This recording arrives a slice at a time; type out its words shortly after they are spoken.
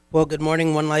Well, good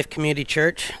morning, One Life Community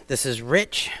Church. This is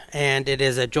Rich, and it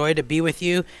is a joy to be with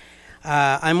you.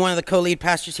 I'm one of the co-lead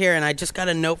pastors here, and I just got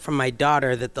a note from my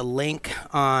daughter that the link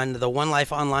on the One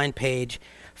Life online page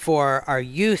for our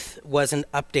youth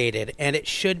wasn't updated, and it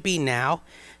should be now.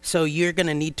 So you're going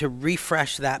to need to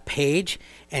refresh that page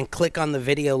and click on the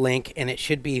video link, and it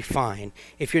should be fine.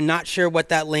 If you're not sure what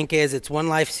that link is, it's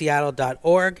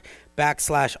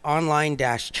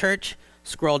onelifeseattle.org/online-church.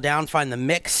 Scroll down, find the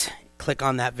mix, click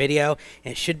on that video,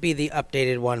 and it should be the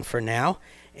updated one for now.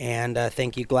 And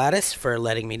thank you, Gladys, for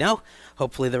letting me know.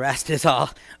 Hopefully the rest is all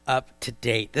up to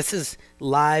date. This is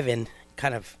live and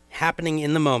kind of happening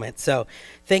in the moment. So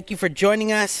thank you for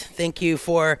joining us. Thank you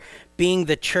for being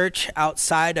the church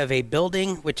outside of a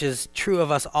building, which is true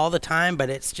of us all the time, but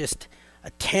it's just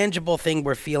a tangible thing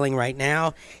we're feeling right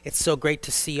now. It's so great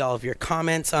to see all of your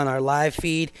comments on our live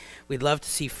feed. We'd love to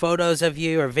see photos of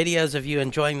you or videos of you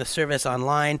enjoying the service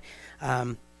online.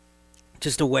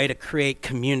 Just a way to create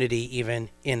community even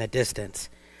in a distance.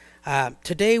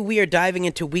 Today we are diving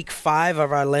into week 5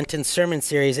 of our Lenten sermon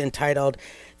series entitled,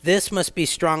 "This Must Be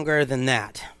Stronger Than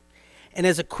That." And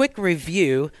as a quick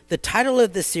review, the title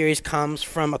of this series comes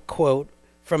from a quote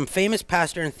from famous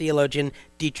pastor and theologian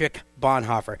Dietrich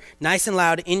Bonhoeffer. Nice and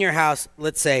loud in your house,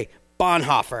 let's say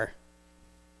Bonhoeffer.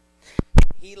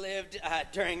 He lived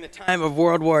during the time of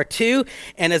World War II,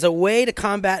 and as a way to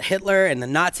combat Hitler and the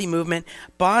Nazi movement,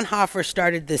 Bonhoeffer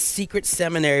started this secret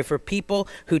seminary for people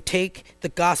who take the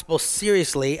gospel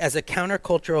seriously as a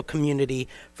countercultural community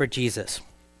for Jesus.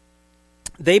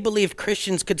 They believed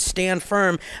Christians could stand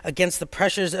firm against the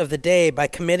pressures of the day by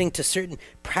committing to certain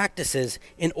practices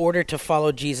in order to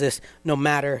follow Jesus no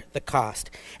matter the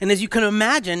cost. And as you can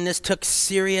imagine, this took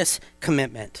serious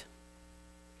commitment.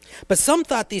 But some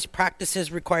thought these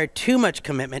practices required too much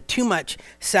commitment, too much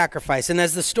sacrifice. And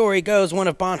as the story goes, one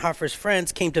of Bonhoeffer's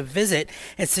friends came to visit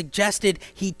and suggested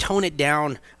he tone it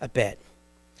down a bit.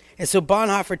 And so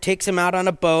Bonhoeffer takes him out on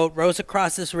a boat, rows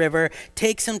across this river,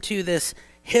 takes him to this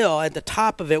hill at the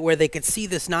top of it where they could see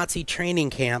this Nazi training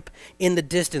camp in the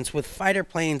distance with fighter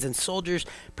planes and soldiers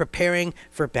preparing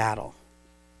for battle.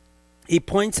 He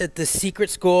points at this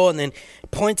secret school and then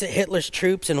points at Hitler's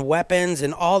troops and weapons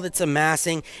and all that's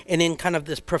amassing. And in kind of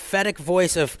this prophetic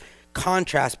voice of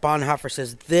contrast, Bonhoeffer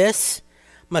says, "This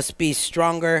must be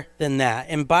stronger than that."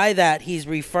 And by that, he's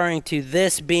referring to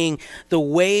this being the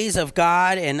ways of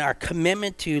God, and our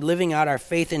commitment to living out our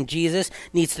faith in Jesus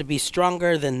needs to be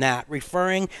stronger than that,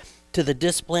 referring to the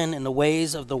discipline and the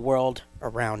ways of the world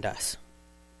around us.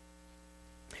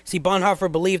 See, Bonhoeffer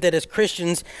believed that as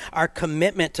Christians, our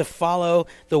commitment to follow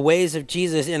the ways of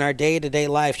Jesus in our day-to-day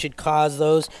life should cause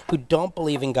those who don't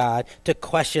believe in God to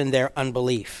question their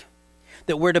unbelief.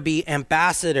 That we're to be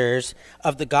ambassadors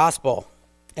of the gospel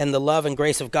and the love and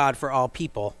grace of God for all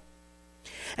people.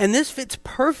 And this fits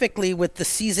perfectly with the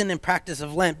season and practice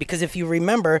of Lent, because if you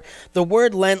remember, the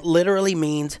word Lent literally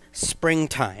means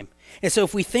springtime. And so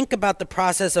if we think about the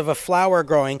process of a flower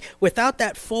growing, without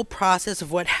that full process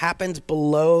of what happens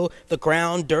below the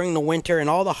ground during the winter and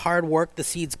all the hard work the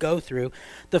seeds go through,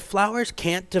 the flowers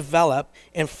can't develop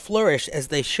and flourish as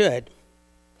they should.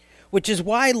 Which is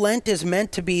why Lent is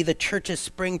meant to be the church's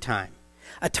springtime.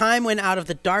 A time when out of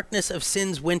the darkness of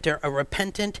sin's winter, a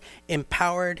repentant,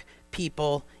 empowered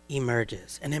people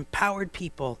emerges. An empowered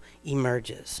people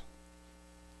emerges.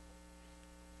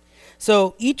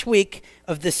 So each week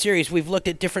of this series, we've looked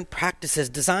at different practices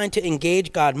designed to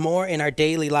engage God more in our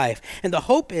daily life. And the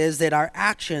hope is that our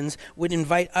actions would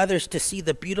invite others to see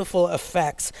the beautiful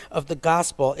effects of the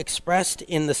gospel expressed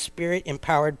in the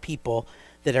spirit-empowered people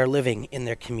that are living in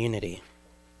their community.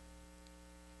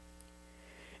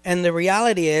 And the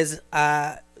reality is,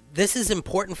 this is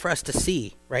important for us to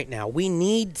see right now. We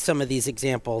need some of these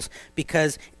examples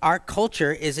because our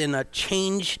culture is in a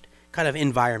changed kind of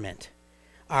environment.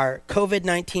 Our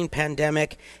COVID-19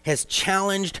 pandemic has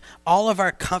challenged all of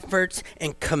our comforts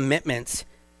and commitments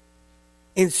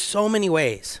in so many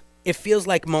ways. It feels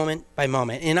like moment by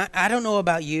moment. And I don't know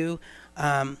about you,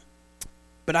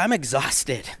 but I'm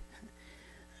exhausted.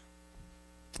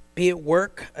 Be it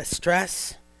work,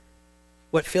 stress,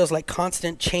 what feels like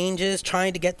constant changes,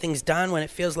 trying to get things done when it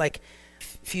feels like a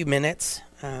few minutes.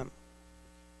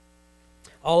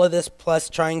 All of this plus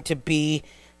trying to be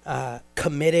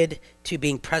committed to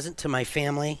being present to my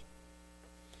family.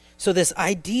 So this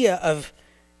idea of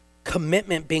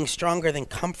commitment being stronger than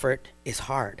comfort is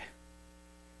hard.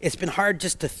 It's been hard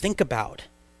just to think about.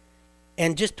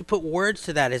 And just to put words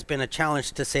to that has been a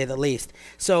challenge, to say the least.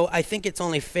 So I think it's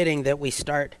only fitting that we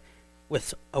start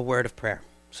with a word of prayer.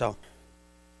 So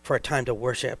for a time to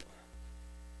worship,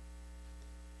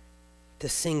 to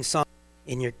sing songs,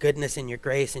 in your goodness, in your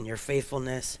grace, in your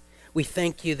faithfulness. We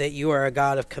thank you that you are a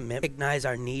God of commitment. We recognize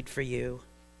our need for you,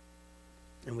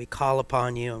 and we call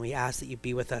upon you, and we ask that you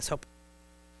be with us.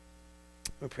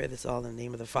 We pray this all in the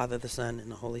name of the Father, the Son,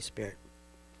 and the Holy Spirit.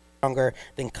 Stronger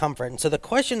than comfort. And so the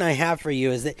question I have for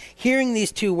you is that hearing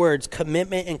these two words,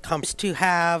 commitment and comfort, to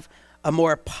have a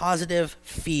more positive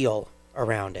feel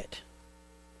around it.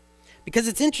 Because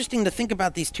it's interesting to think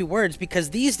about these two words, because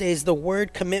these days the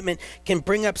word commitment can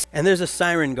bring up, and there's a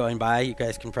siren going by, you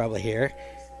guys can probably hear.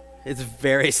 It's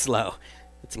very slow.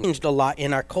 It's changed a lot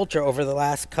in our culture over the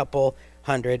last couple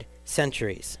hundred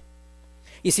centuries.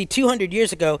 You see, 200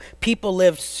 years ago, people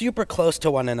lived super close to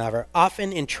one another,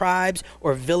 often in tribes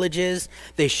or villages.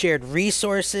 They shared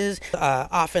resources,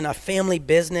 often a family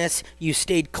business. You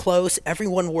stayed close.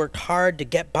 Everyone worked hard to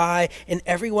get by, and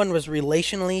everyone was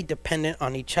relationally dependent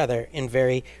on each other in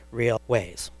very real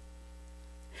ways.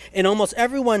 And almost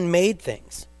everyone made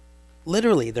things,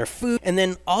 literally their food, and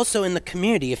then also in the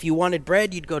community. If you wanted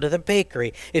bread, you'd go to the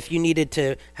bakery. If you needed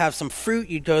to have some fruit,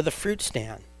 you'd go to the fruit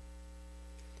stand.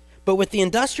 But with the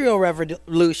Industrial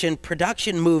Revolution,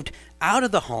 production moved out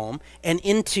of the home and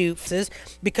into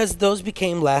because those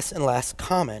became less and less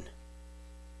common.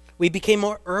 We became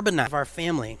more urbanized of our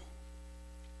family.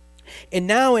 And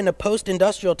now in a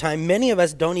post-industrial time, many of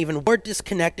us don't even more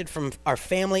disconnected from our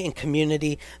family and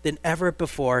community than ever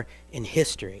before in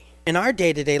history. In our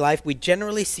day-to-day life, we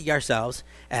generally see ourselves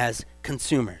as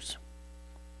consumers,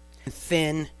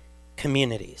 thin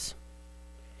communities.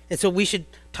 And so we should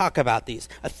talk about these.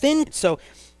 So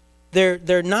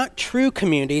they're not true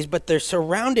communities, but they're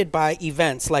surrounded by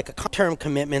events like term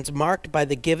commitments marked by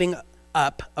the giving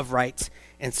up of rights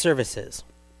and services.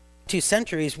 2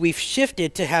 centuries, we've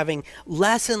shifted to having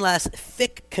less and less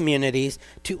thick communities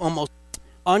to almost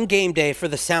on game day for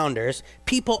the Sounders.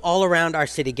 People all around our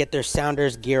city get their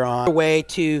Sounders gear on their way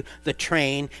to the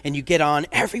train, and you get on,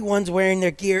 everyone's wearing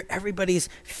their gear, everybody's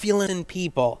feeling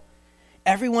people.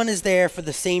 Everyone is there for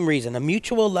the same reason, a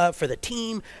mutual love for the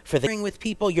team, for the with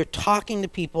people. You're talking to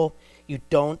people you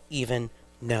don't even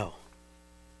know.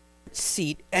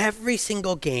 Seat every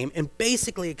single game and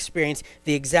basically experience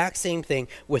the exact same thing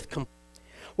with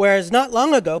whereas not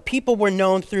long ago, people were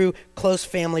known through close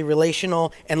family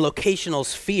relational and locational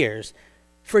spheres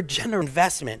for general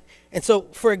investment. And so,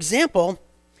 for example,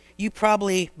 you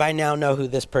probably by now know who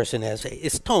this person is.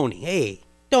 It's Tony. Hey,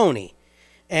 Tony.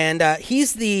 And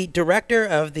he's the director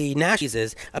of the National,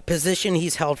 a position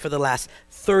he's held for the last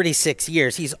 36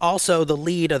 years. He's also the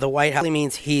lead of the White House. It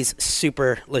means he's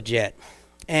super legit.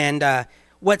 And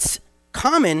what's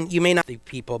common, you may not see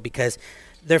people because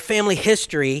their family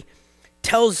history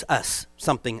tells us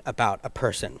something about a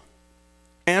person.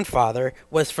 My grandfather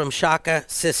was from Shaka,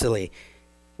 Sicily,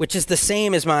 which is the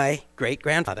same as my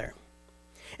great-grandfather.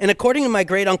 And according to my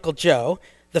great-uncle Joe,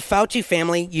 the Fauci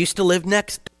family used to live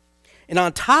next. And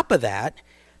on top of that,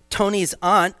 Tony's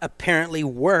aunt apparently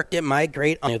worked at my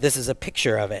great-uncle. This is a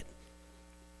picture of it.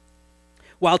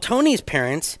 While Tony's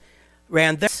parents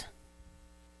ran this.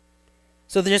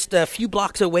 So they're just a few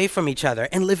blocks away from each other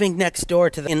and living next door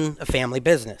to in a family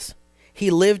business. He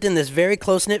lived in this very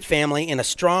close-knit family in a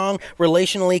strong,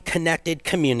 relationally connected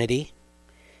community.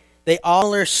 They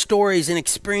all are stories and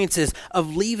experiences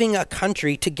of leaving a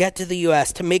country to get to the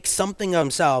U.S., to make something of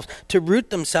themselves, to root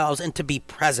themselves, and to be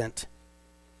present.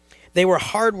 They were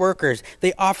hard workers.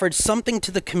 They offered something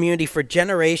to the community for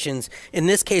generations, in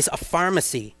this case, a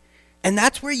pharmacy. And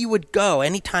that's where you would go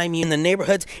anytime you in the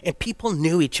neighborhoods, and people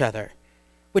knew each other.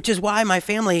 Which is why my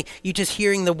family, you just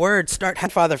hearing the word start. My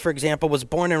father, for example, was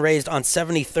born and raised on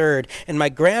 73rd, and my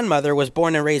grandmother was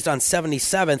born and raised on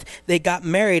 77th. They got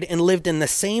married and lived in the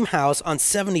same house on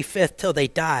 75th till they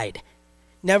died,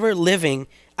 never living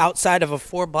outside of a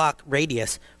 4-block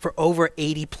radius for over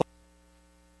 80 plus.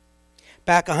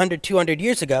 Back 100, 200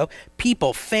 years ago,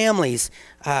 people, families,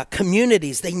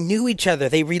 communities, they knew each other,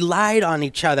 they relied on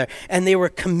each other, and they were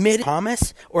committed.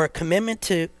 Promise or a commitment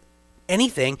to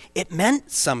anything, it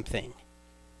meant something.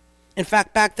 In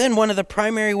fact, back then, one of the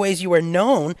primary ways you were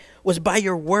known was by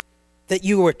your word, that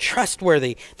you were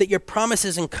trustworthy, that your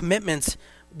promises and commitments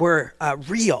were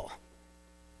real.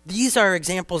 These are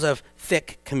examples of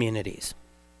thick communities.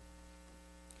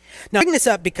 Now, I bring this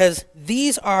up because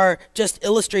these are just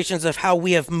illustrations of how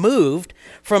we have moved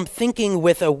from thinking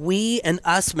with a we and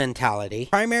us mentality,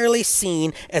 primarily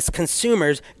seen as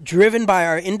consumers driven by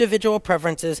our individual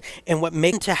preferences and what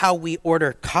makes to how we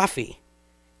order coffee.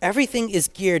 Everything is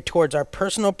geared towards our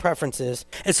personal preferences.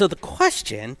 And so the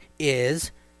question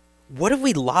is, what have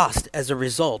we lost as a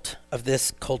result of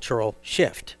this cultural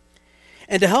shift?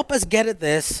 And to help us get at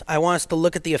this, I want us to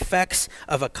look at the effects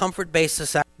of a comfort-based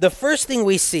society. The first thing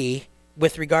we see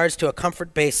with regards to a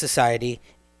comfort-based society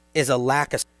is a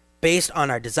lack of based on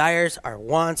our desires, our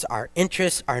wants, our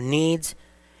interests, our needs,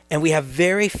 and we have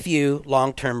very few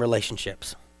long-term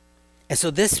relationships. And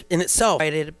so this in itself is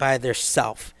guided by their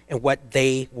self and what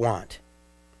they want.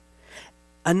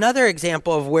 Another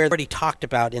example of where we already talked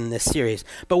about in this series,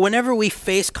 but whenever we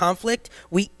face conflict,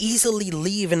 we easily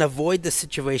leave and avoid the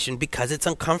situation because it's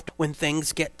uncomfortable when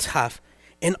things get tough.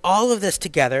 And all of this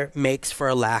together makes for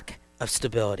a lack of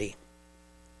stability.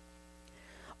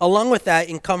 Along with that,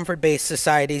 in comfort-based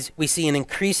societies, we see an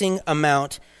increasing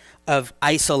amount of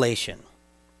isolation.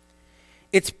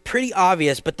 It's pretty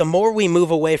obvious, but the more we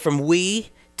move away from we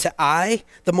to I,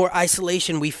 the more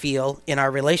isolation we feel in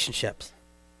our relationships.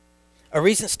 A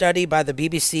recent study by the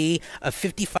BBC of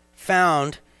 55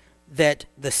 found that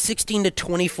the 16 to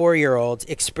 24-year-olds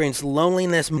experience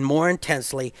loneliness more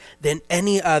intensely than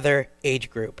any other age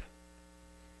group.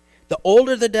 The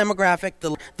older the demographic,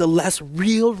 the less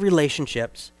real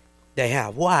relationships they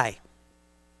have. Why?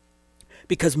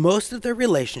 Because most of their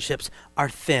relationships are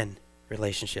thin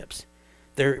relationships.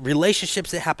 They're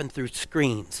relationships that happen through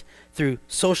screens, through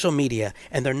social media,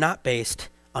 and they're not based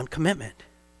on commitment.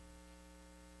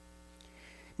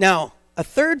 Now, a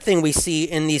third thing we see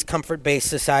in these comfort-based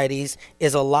societies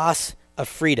is a loss of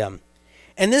freedom.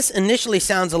 And this initially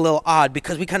sounds a little odd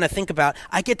because we kind of think about,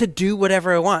 I get to do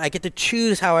whatever I want. I get to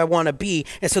choose how I want to be.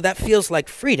 And so that feels like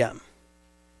freedom.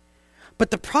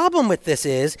 But the problem with this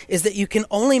is that you can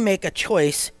only make a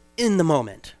choice in the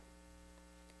moment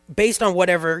based on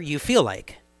whatever you feel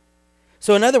like.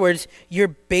 So in other words, you're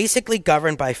basically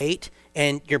governed by fate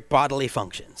and your bodily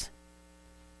functions.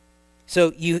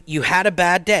 So you had a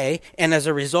bad day, and as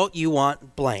a result, you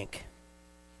want blank.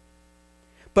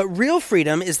 But real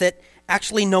freedom is that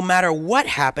actually no matter what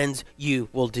happens, you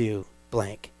will do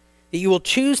blank. That you will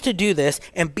choose to do this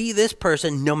and be this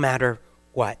person no matter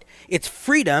what. It's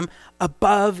freedom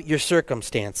above your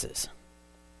circumstances.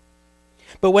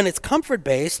 But when it's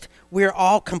comfort-based, we're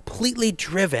all completely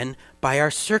driven by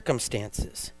our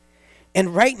circumstances.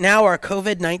 And right now, our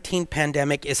COVID-19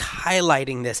 pandemic is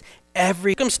highlighting this.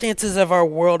 Every circumstances of our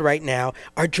world right now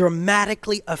are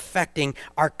dramatically affecting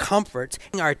our comforts,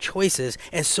 our choices,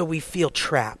 and so we feel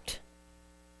trapped.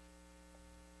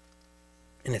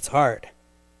 And it's hard.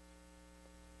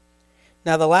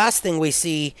 Now, the last thing we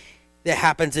see that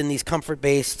happens in these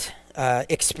comfort-based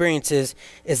experiences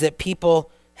is that people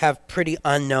have pretty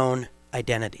unknown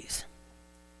identities,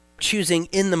 choosing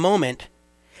in the moment.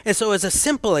 And so as a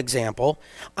simple example,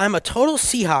 I'm a total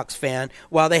Seahawks fan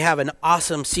while they have an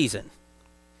awesome season.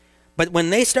 But when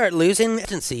they start losing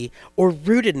consistency or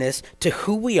rootedness to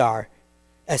who we are,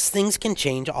 as things can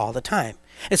change all the time.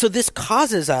 And so this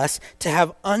causes us to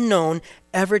have unknown,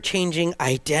 ever-changing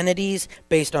identities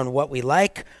based on what we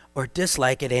like or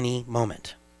dislike at any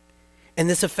moment. And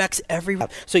this affects everyone.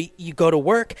 So you go to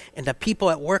work and the people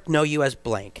at work know you as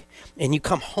blank. And you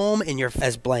come home and you're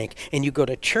as blank. And you go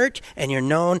to church and you're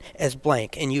known as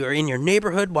blank. And you are in your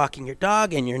neighborhood walking your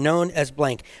dog and you're known as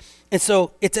blank. And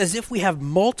so it's as if we have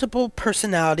multiple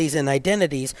personalities and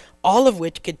identities, all of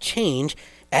which could change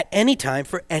at any time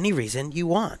for any reason you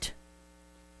want.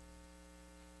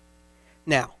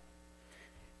 Now,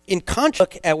 in contrast,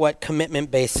 look at what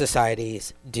commitment-based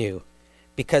societies do,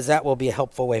 because that will be a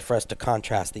helpful way for us to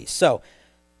contrast these. So,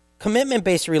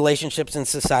 commitment-based relationships in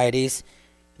societies,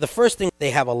 the first thing,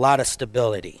 they have a lot of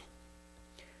stability.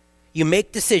 You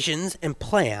make decisions and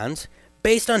plans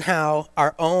based on how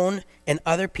our own and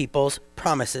other people's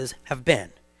promises have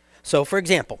been. So, for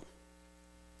example,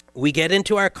 we get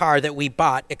into our car that we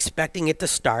bought expecting it to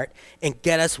start and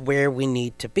get us where we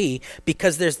need to be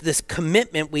because there's this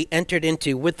commitment we entered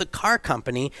into with the car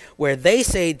company where they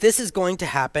say this is going to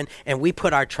happen and we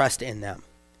put our trust in them.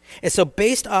 And so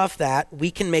based off that, we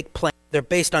can make plans. They're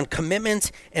based on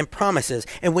commitments and promises.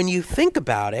 And when you think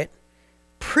about it,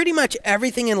 pretty much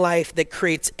everything in life that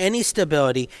creates any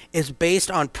stability is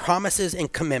based on promises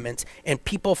and commitments and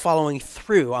people following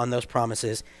through on those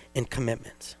promises and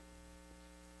commitments.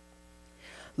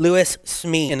 Lewis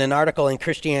Smead, in an article in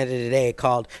Christianity Today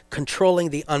called Controlling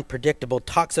the Unpredictable,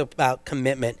 talks about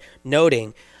commitment,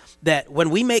 noting that when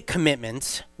we make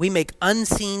commitments, we make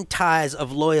unseen ties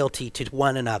of loyalty to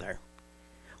one another.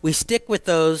 We stick with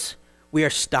those we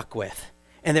are stuck with,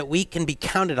 and that we can be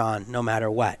counted on no matter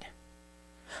what.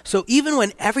 So even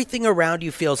when everything around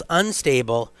you feels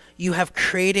unstable, you have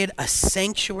created a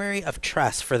sanctuary of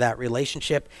trust for that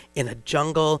relationship in a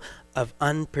jungle of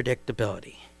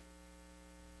unpredictability.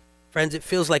 Friends, it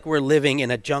feels like we're living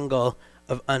in a jungle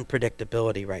of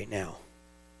unpredictability right now.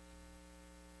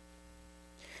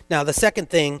 Now, the second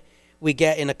thing we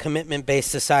get in a commitment-based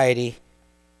society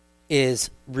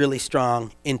is really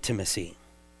strong intimacy.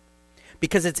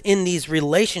 Because it's in these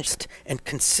relationships and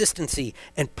consistency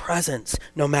and presence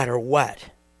no matter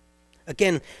what.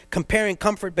 Again, comparing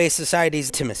comfort-based societies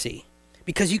to intimacy.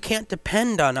 Because you can't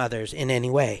depend on others in any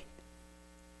way.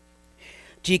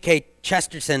 G.K.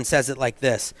 Chesterton says it like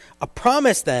this: a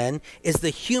promise, then, is the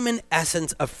human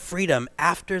essence of freedom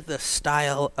after the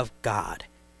style of God.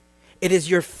 It is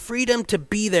your freedom to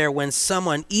be there when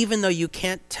someone, even though you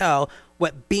can't tell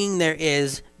what being there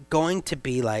is going to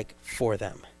be like for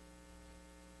them.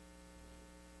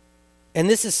 And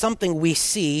this is something we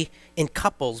see in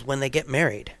couples when they get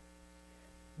married.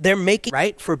 They're making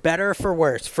right for better or for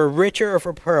worse, for richer or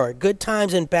for poorer, good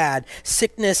times and bad,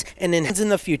 sickness and in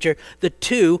the future, the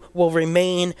two will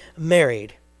remain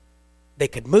married. They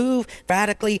could move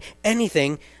radically,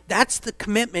 anything. That's the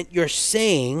commitment you're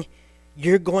saying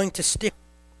you're going to stick.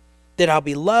 That I'll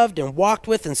be loved and walked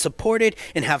with and supported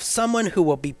and have someone who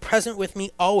will be present with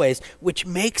me always, which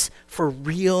makes for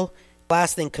real.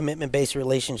 Last thing commitment-based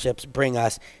relationships bring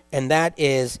us, and that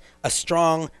is a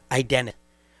strong identity.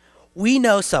 We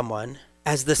know someone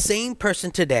as the same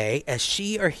person today as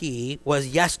she or he was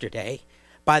yesterday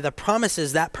by the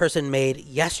promises that person made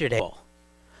yesterday.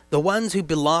 The ones who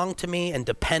belong to me and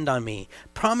depend on me.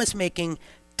 Promise-making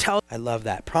I love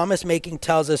that. Promise-making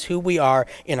tells us who we are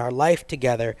in our life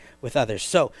together with others.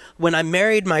 So when I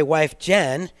married my wife,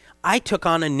 Jen, I took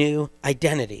on a new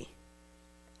identity,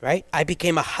 right? I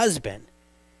became a husband.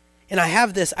 And I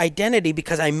have this identity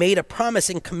because I made a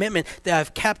promise and commitment that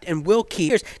I've kept and will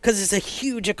keep because it's a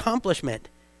huge accomplishment.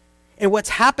 And what's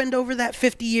happened over that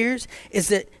 50 years is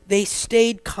that they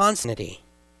stayed constant.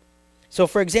 So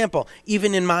for example,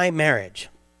 even in my marriage,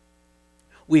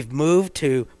 we've moved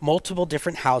to multiple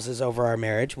different houses over our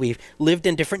marriage. We've lived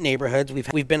in different neighborhoods.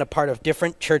 We've been a part of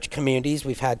different church communities.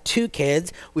 We've had 2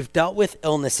 kids. We've dealt with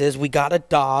illnesses. We got a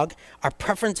dog. Our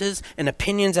preferences and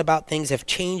opinions about things have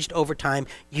changed over time.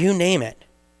 You name it.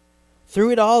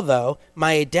 Through it all, though,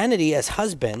 my identity as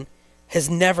husband has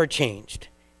never changed.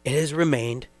 It has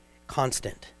remained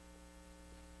constant.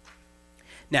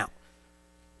 Now,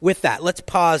 with that, let's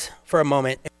pause for a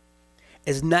moment.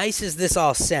 As nice as this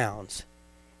all sounds,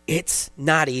 it's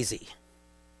not easy.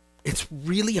 It's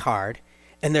really hard,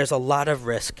 and there's a lot of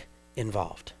risk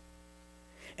involved.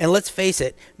 And let's face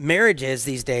it, marriages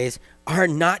these days are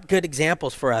not good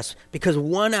examples for us because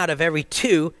 1 out of every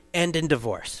 2 end in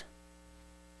divorce.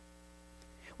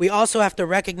 We also have to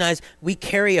recognize we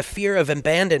carry a fear of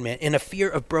abandonment and a fear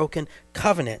of broken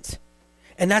covenants.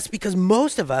 And that's because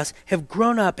most of us have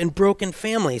grown up in broken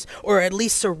families, or at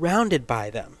least surrounded by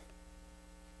them.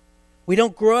 We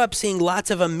don't grow up seeing lots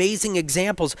of amazing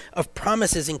examples of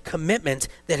promises and commitments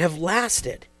that have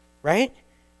lasted, right?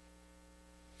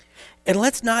 And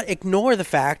let's not ignore the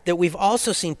fact that we've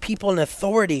also seen people in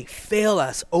authority fail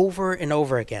us over and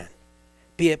over again,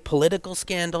 be it political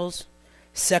scandals,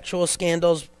 sexual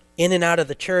scandals in and out of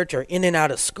the church or in and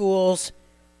out of schools,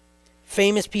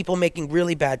 famous people making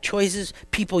really bad choices,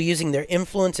 people using their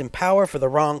influence and power for the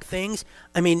wrong things.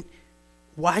 I mean,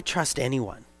 why trust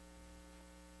anyone?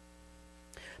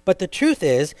 But the truth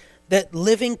is that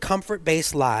living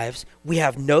comfort-based lives, we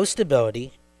have no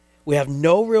stability, we have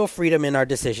no real freedom in our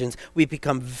decisions, we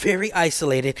become very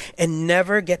isolated and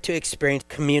never get to experience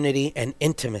community and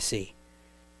intimacy.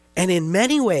 And in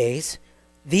many ways,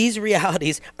 these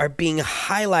realities are being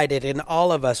highlighted in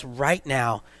all of us right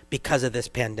now because of this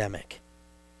pandemic.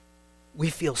 We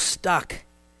feel stuck,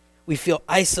 we feel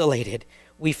isolated,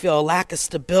 we feel a lack of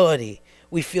stability,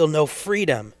 we feel no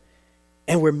freedom,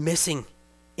 and we're missing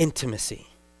intimacy.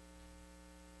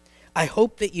 I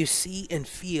hope that you see and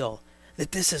feel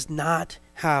that this is not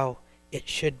how it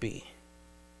should be.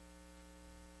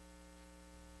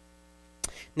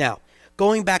 Now,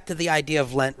 going back to the idea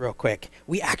of Lent real quick,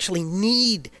 we actually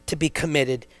need to be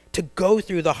committed to go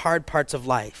through the hard parts of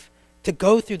life, to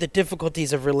go through the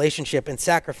difficulties of relationship and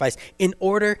sacrifice in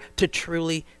order to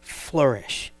truly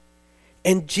flourish.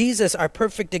 And Jesus, our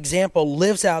perfect example,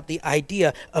 lives out the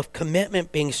idea of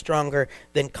commitment being stronger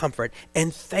than comfort.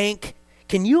 And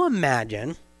can you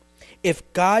imagine if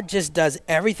God just does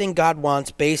everything God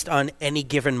wants based on any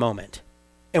given moment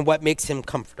and what makes him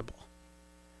comfortable?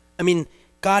 I mean,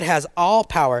 God has all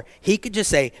power. He could just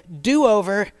say, do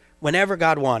over whenever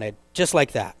God wanted, just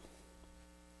like that.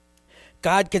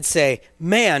 God could say,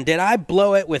 man, did I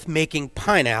blow it with making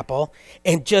pineapple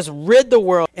and just rid the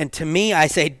world. And to me, I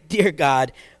say, dear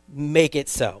God, make it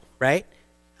so, right?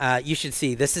 You should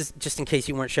see, this is just in case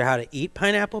you weren't sure how to eat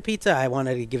pineapple pizza. I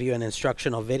wanted to give you an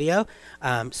instructional video.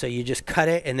 So you just cut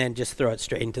it and then just throw it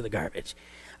straight into the garbage.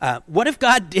 What if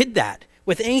God did that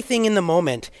with anything in the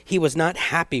moment he was not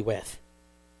happy with?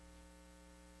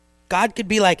 God could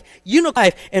be like,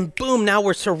 life, and boom, now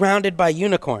we're surrounded by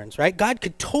unicorns, right? God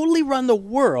could totally run the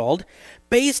world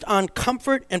based on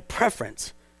comfort and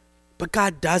preference, but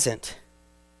God doesn't.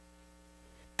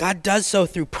 God does so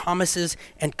through promises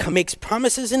and makes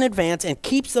promises in advance and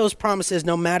keeps those promises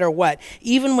no matter what,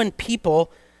 even when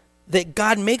people that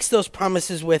God makes those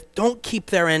promises with don't keep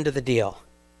their end of the deal.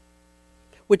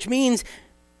 Which means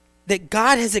that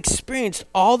God has experienced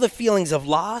all the feelings of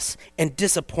loss and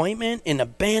disappointment and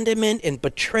abandonment and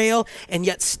betrayal, and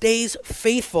yet stays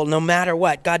faithful no matter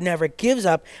what. God never gives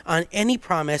up on any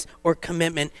promise or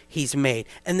commitment he's made.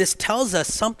 And this tells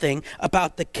us something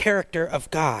about the character of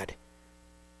God.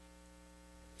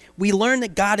 We learn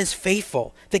that God is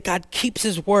faithful, that God keeps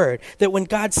his word, that when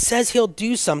God says he'll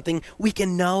do something, we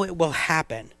can know it will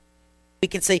happen. We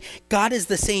can say God is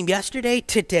the same yesterday,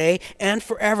 today, and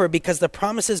forever because the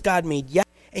promises God made.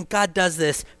 And God does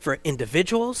this for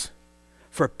individuals,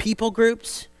 for people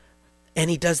groups, and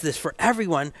he does this for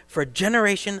everyone for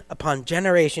generation upon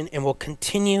generation and will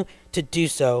continue to do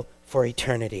so for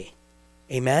eternity.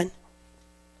 Amen?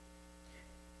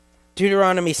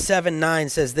 Deuteronomy 7:9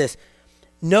 says this,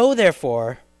 "Know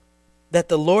therefore that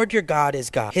the Lord your God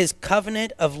is God. His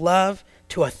covenant of love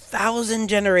to 1,000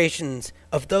 generations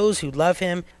of those who love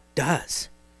him does."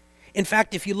 In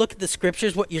fact, if you look at the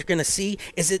scriptures, what you're going to see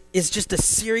is it is just a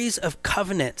series of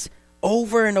covenants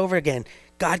over and over again.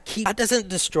 God doesn't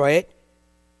destroy it.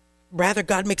 Rather,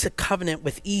 God makes a covenant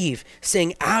with Eve,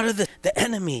 saying out of the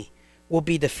enemy will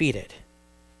be defeated.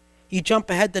 You jump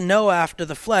ahead to Noah after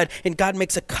the flood, and God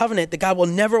makes a covenant that God will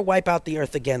never wipe out the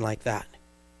earth again like that.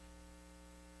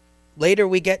 Later,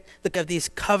 we get of these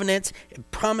covenants and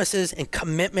promises and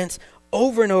commitments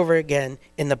over and over again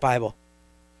in the Bible.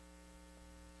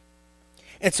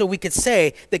 And so we could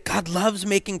say that God loves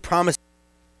making promises,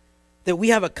 that we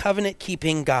have a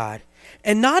covenant-keeping God.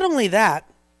 And not only that,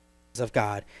 of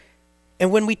God.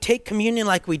 And when we take communion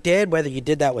like we did, whether you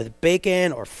did that with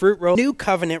bacon or fruit roll, new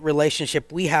covenant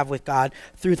relationship we have with God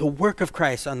through the work of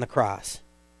Christ on the cross.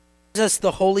 Jesus,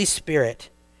 the Holy Spirit.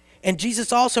 And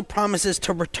Jesus also promises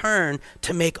to return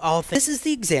to make all things. This is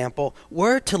the example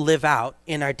we're to live out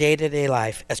in our day-to-day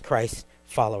life as Christ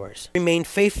followers. Remain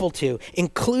faithful to,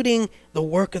 including the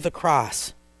work of the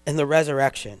cross and the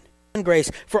resurrection. And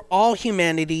grace for all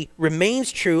humanity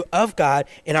remains true of God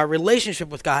in our relationship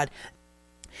with God.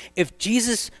 If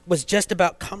Jesus was just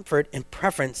about comfort and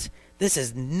preference, this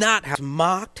is not how he was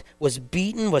mocked, was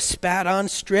beaten, was spat on,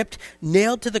 stripped,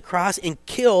 nailed to the cross, and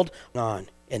killed on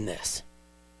in this.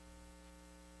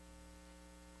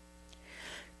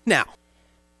 Now,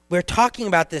 we're talking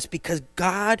about this because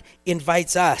God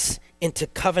invites us into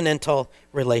covenantal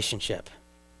relationship.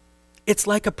 It's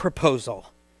like a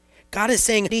proposal. God is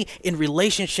saying in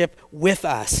relationship with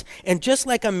us. And just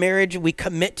like a marriage we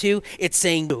commit to, it's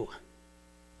saying you.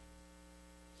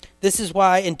 This is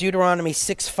why in Deuteronomy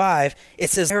 6:5, it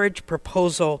says marriage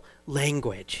proposal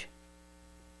language.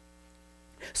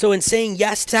 So in saying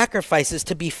yes, sacrifices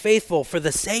to be faithful for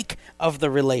the sake of the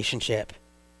relationship.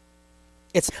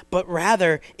 But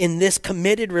rather, in this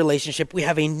committed relationship, we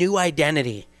have a new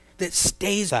identity that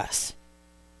stays us.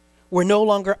 We're no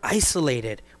longer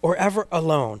isolated or ever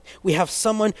alone. We have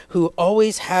someone who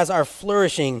always has our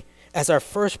flourishing as our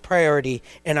first priority,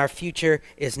 and our future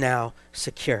is now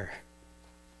secure.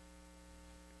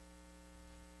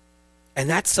 And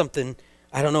that's something,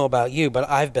 I don't know about you, but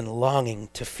I've been longing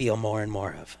to feel more and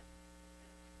more of.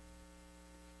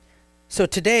 So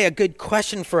today, a good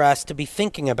question for us to be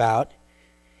thinking about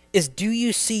is, do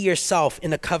you see yourself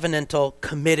in a covenantal,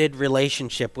 committed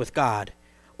relationship with God?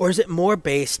 Or is it more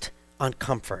based on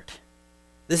comfort?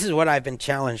 This is what I've been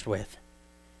challenged with.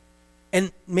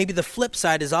 And maybe the flip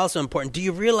side is also important. Do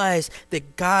you realize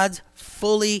that God's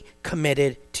fully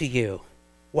committed to you?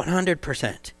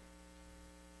 100%.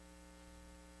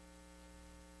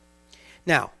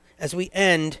 Now, as we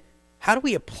end, how do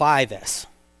we apply this?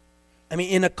 I mean,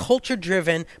 in a culture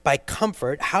driven by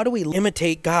comfort, how do we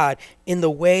imitate God in the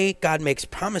way God makes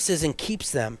promises and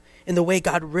keeps them, in the way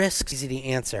God risks? Easy to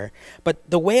answer. But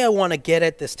the way I want to get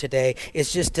at this today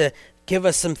is just to give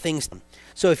us some things.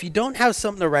 So if you don't have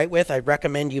something to write with, I'd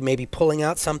recommend you maybe pulling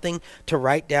out something to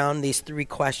write down these 3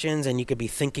 questions, and you could be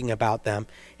thinking about them,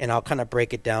 and I'll kind of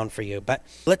break it down for you. But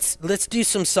let's do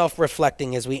some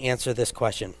self-reflecting as we answer this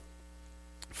question.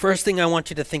 First thing I want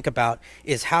you to think about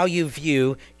is how you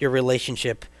view your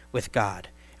relationship with God.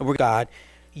 And with God,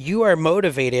 you are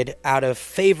motivated out of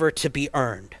favor to be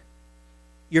earned.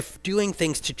 You're doing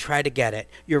things to try to get it.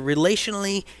 You're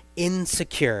relationally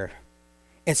insecure.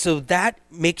 And so that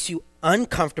makes you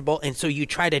uncomfortable, and so you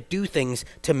try to do things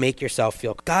to make yourself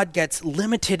feel. God gets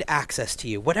limited access to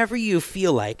you, whatever you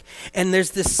feel like. And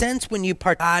there's this sense when you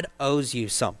God owes you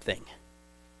something.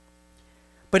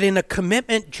 But in a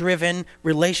commitment-driven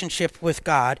relationship with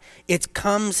God, it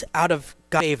comes out of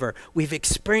God's favor. We've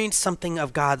experienced something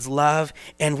of God's love,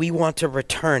 and we want to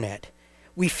return it.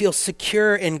 We feel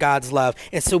secure in God's love,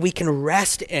 and so we can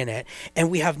rest in it. And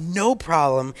we have no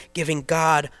problem giving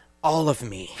God all of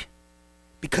me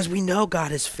because we know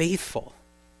God is faithful.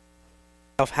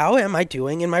 How am I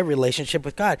doing in my relationship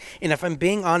with God? And if I'm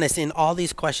being honest, in all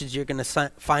these questions, you're going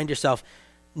to find yourself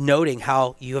noting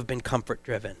how you have been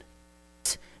comfort-driven.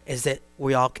 Is that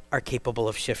we all are capable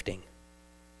of shifting.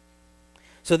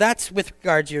 So that's with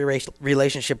regards to your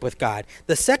relationship with God.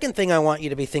 The second thing I want you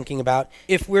to be thinking about,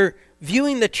 if we're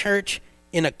viewing the church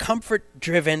in a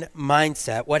comfort-driven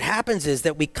mindset, what happens is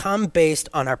that we come based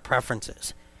on our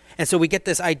preferences. And so we get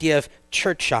this idea of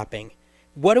church shopping.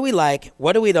 What do we like?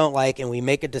 What do we don't like? And we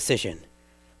make a decision.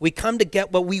 We come to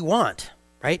get what we want,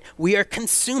 right? We are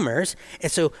consumers.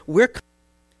 And so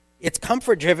it's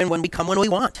comfort-driven when we come when we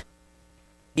want.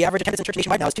 The average attendance in church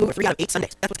nationwide now is 2 or 3 out of 8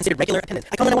 Sundays. That's what's considered regular attendance.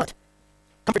 I come when I want.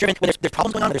 Comfort-driven, when there's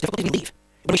problems going on, there's difficulty, we leave.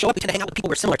 When we show up, we tend to hang out with people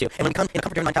we're similar to. And when we come in a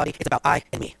comfort-driven mentality, it's about I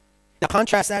and me. Now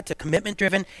contrast that to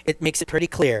commitment-driven. It makes it pretty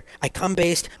clear. I come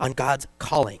based on God's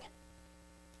calling.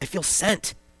 I feel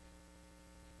sent.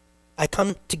 I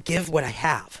come to give what I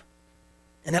have.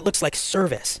 And that looks like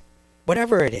service,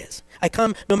 whatever it is. I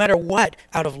come no matter what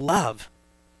out of love,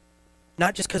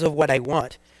 not just because of what I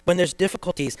want. When there's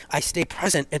difficulties, I stay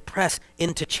present and press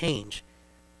into change.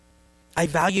 I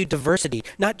value diversity,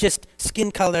 not just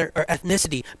skin color or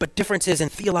ethnicity, but differences in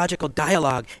theological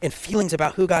dialogue and feelings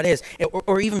about who God is,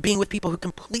 or even being with people who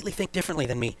completely think differently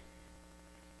than me.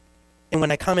 And when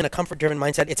I come in a comfort-driven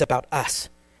mindset, it's about us.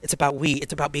 It's about we.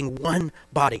 It's about being one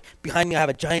body. Behind me, I have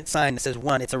a giant sign that says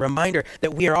one. It's a reminder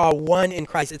that we are all one in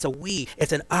Christ. It's a we.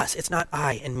 It's an us. It's not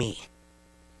I and me.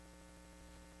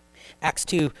 Acts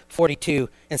 2:42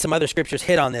 and some other scriptures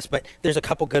hit on this, but there's a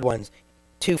couple good ones.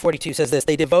 2:42 says this,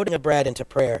 they devoted bread into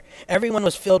prayer. Everyone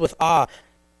was filled with awe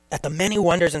at the many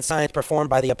wonders and signs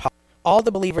performed by the apostles. All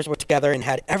the believers were together and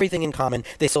had everything in common.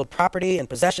 They sold property and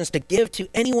possessions to give to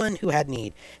anyone who had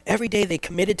need. Every day they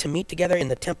committed to meet together in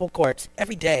the temple courts.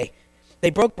 Every day.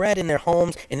 They broke bread in their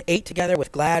homes and ate together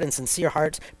with glad and sincere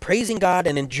hearts, praising God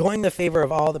and enjoying the favor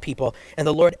of all the people. And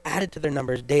the Lord added to their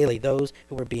numbers daily those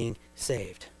who were being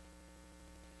saved.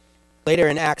 Later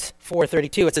in Acts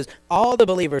 4:32, it says, all the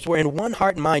believers were in one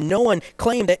heart and mind. No one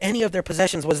claimed that any of their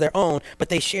possessions was their own, but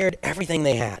they shared everything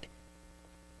they had.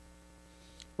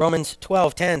 Romans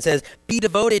 12:10 says, be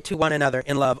devoted to one another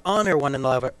in love. Honor one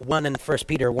another. 1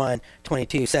 Peter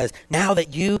 1:22 says, now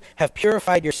that you have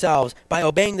purified yourselves by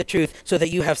obeying the truth so that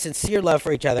you have sincere love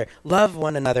for each other, love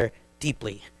one another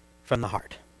deeply from the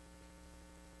heart.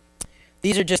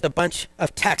 These are just a bunch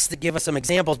of texts that give us some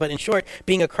examples, but in short,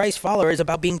 being a Christ follower is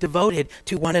about being devoted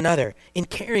to one another in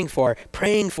caring for,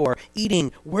 praying for,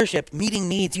 eating, worship, meeting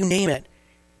needs, you name it.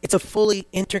 It's a fully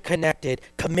interconnected,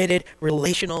 committed,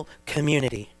 relational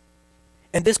community.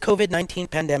 And this COVID-19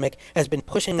 pandemic has been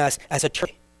pushing us as a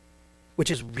church,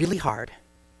 which is really hard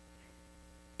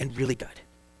and really good.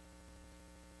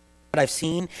 What I've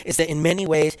seen is that in many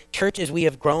ways, church as we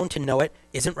have grown to know it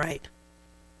isn't right.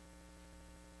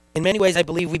 In many ways, I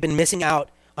believe we've been missing out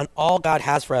on all God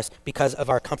has for us because of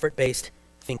our comfort-based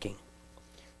thinking.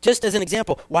 Just as an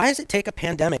example, why does it take a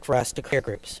pandemic for us to care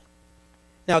groups?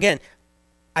 Now again,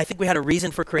 I think we had a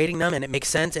reason for creating them, and it makes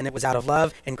sense, and it was out of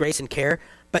love and grace and care,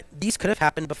 but these could have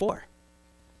happened before.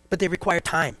 But they require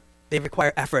time. They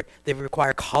require effort. They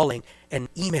require calling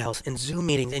and emails and Zoom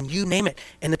meetings and you name it.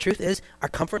 And the truth is, our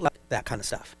comfort left that kind of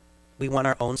stuff. We want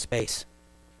our own space.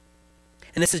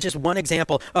 And this is just one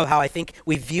example of how I think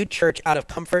we view church out of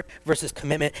comfort versus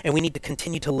commitment, and we need to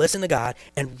continue to listen to God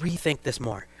and rethink this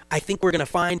more. I think we're going to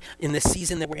find in this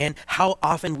season that we're in how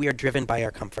often we are driven by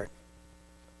our comfort.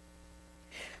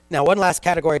 Now, one last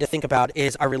category to think about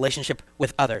is our relationship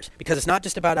with others, because it's not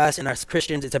just about us and us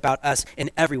Christians, it's about us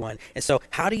and everyone. And so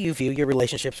how do you view your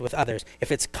relationships with others?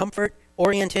 If it's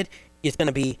comfort-oriented, it's going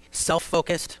to be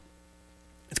self-focused.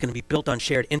 It's going to be built on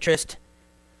shared interest.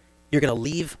 You're going to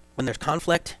leave when there's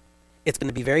conflict. It's going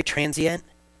to be very transient.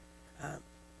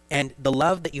 And the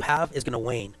love that you have is going to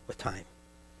wane with time.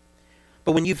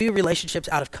 But when you view relationships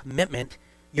out of commitment,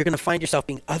 you're going to find yourself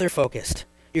being other-focused.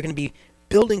 You're going to be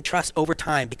building trust over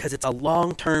time because it's a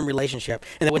long-term relationship.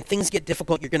 And that when things get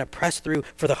difficult, you're going to press through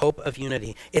for the hope of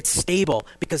unity. It's stable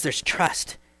because there's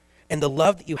trust. And the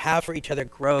love that you have for each other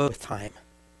grows with time.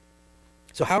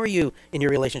 So how are you in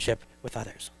your relationship with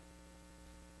others?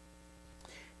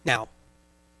 Now,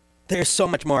 there's so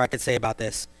much more I could say about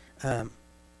this,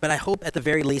 but I hope at the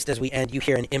very least as we end, you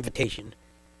hear an invitation.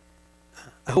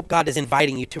 I hope God is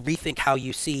inviting you to rethink how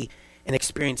you see and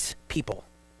experience people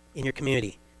in your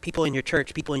community, people in your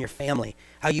church, people in your family,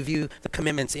 how you view the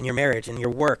commitments in your marriage, in your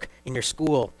work, in your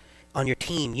school, on your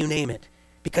team, you name it.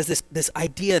 Because this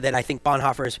idea that I think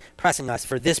Bonhoeffer is pressing us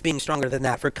for this being stronger than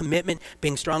that, for commitment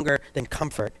being stronger than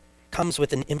comfort, comes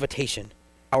with an invitation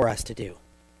for us to do.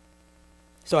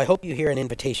 So I hope you hear an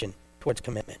invitation towards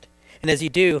commitment. And as you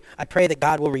do, I pray that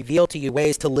God will reveal to you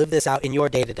ways to live this out in your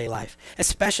day-to-day life,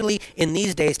 especially in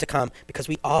these days to come, because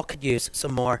we all could use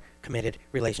some more committed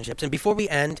relationships. And before we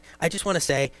end, I just want to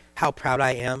say how proud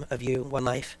I am of you, One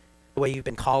Life, the way you've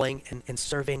been calling and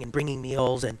serving and bringing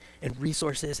meals and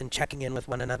resources and checking in with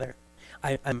one another.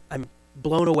 I'm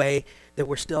blown away that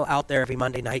we're still out there every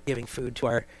Monday night giving food to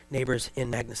our neighbors in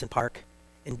Magnuson Park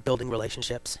and building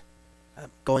relationships,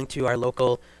 going to our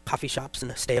local coffee shops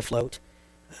and stay afloat.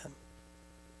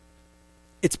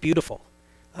 It's beautiful,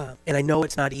 and I know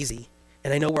it's not easy,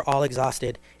 and I know we're all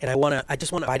exhausted, and I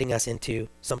just want to inviting us into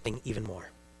something even more.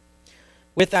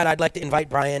 With that, I'd like to invite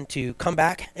Brian to come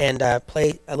back and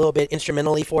play a little bit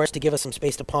instrumentally for us to give us some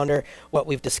space to ponder what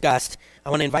we've discussed. I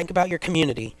want to invite about your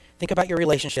community, think about your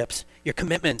relationships, your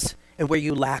commitments, and where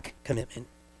you lack commitment.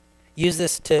 Use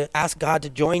this to ask God to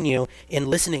join you in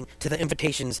listening to the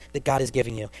invitations that God is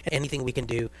giving you, and anything we can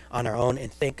do on our own,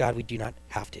 and thank God we do not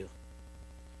have to.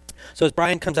 So as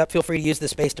Brian comes up, feel free to use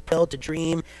this space to build, to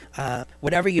dream,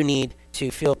 whatever you need to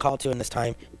feel called to in this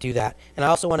time, do that. And I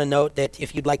also want to note that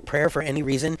if you'd like prayer for any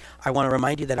reason, I want to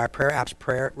remind you that our prayer app's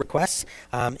prayer requests,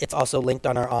 it's also linked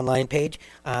on our online page.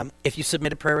 If you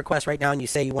submit a prayer request right now and you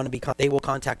say you want to be, they will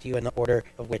contact you in the order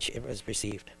of which it was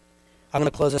received. I'm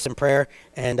going to close us in prayer,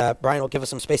 and Brian will give us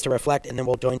some space to reflect, and then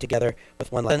we'll join together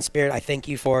with One Life. Spirit, I thank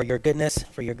you for your goodness,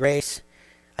 for your grace.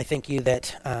 I thank you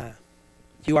that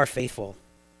you are faithful.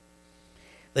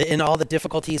 In all the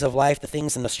difficulties of life, the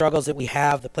things and the struggles that we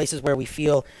have, the places where we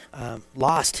feel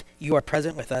lost, you are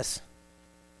present with us,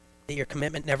 that your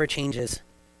commitment never changes.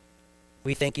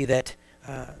 We thank you that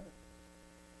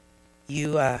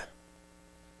you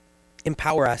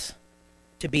empower us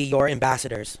to be your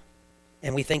ambassadors.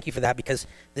 And we thank you for that, because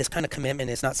this kind of commitment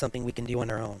is not something we can do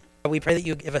on our own. We pray that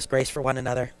you give us grace for one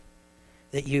another,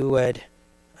 that you would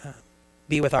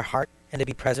be with our heart and to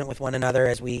be present with one another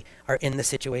as we are in the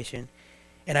situation.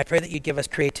 And I pray that you'd give us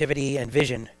creativity and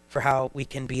vision for how we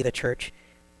can be the church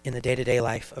in the day-to-day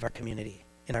life of our community,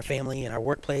 in our family, in our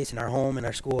workplace, in our home, in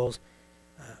our schools.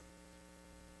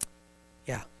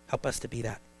 Help us to be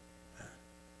that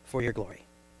for your glory.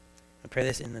 I pray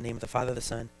this in the name of the Father, the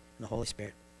Son, and the Holy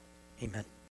Spirit. Amen.